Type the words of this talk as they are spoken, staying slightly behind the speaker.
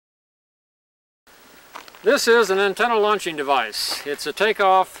This is an antenna launching device. It's a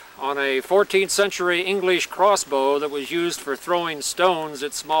takeoff on a 14th century English crossbow that was used for throwing stones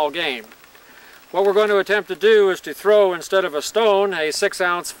at small game. What we're going to attempt to do is to throw, instead of a stone, a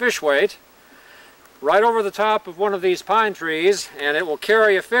 6-ounce fish weight right over the top of one of these pine trees, and it will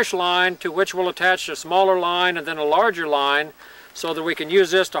carry a fish line to which we'll attach a smaller line and then a larger line so that we can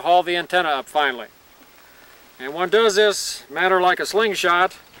use this to haul the antenna up finally. And one does this manner like a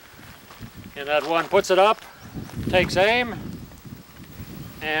slingshot, in that one puts it up, takes aim,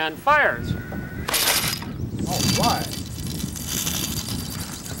 and fires. Oh, why?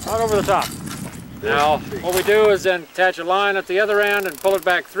 Right over the top. Now, what we do is then attach a line at the other end and pull it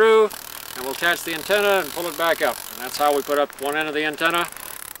back through, and we'll attach the antenna and pull it back up. And that's how we put up one end of the antenna. Okay,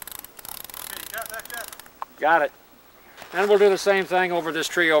 you got that yet? Got it. And we'll do the same thing over this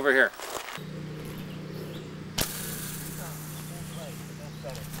tree over here.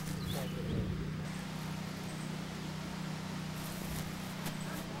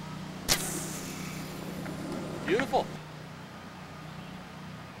 Beautiful.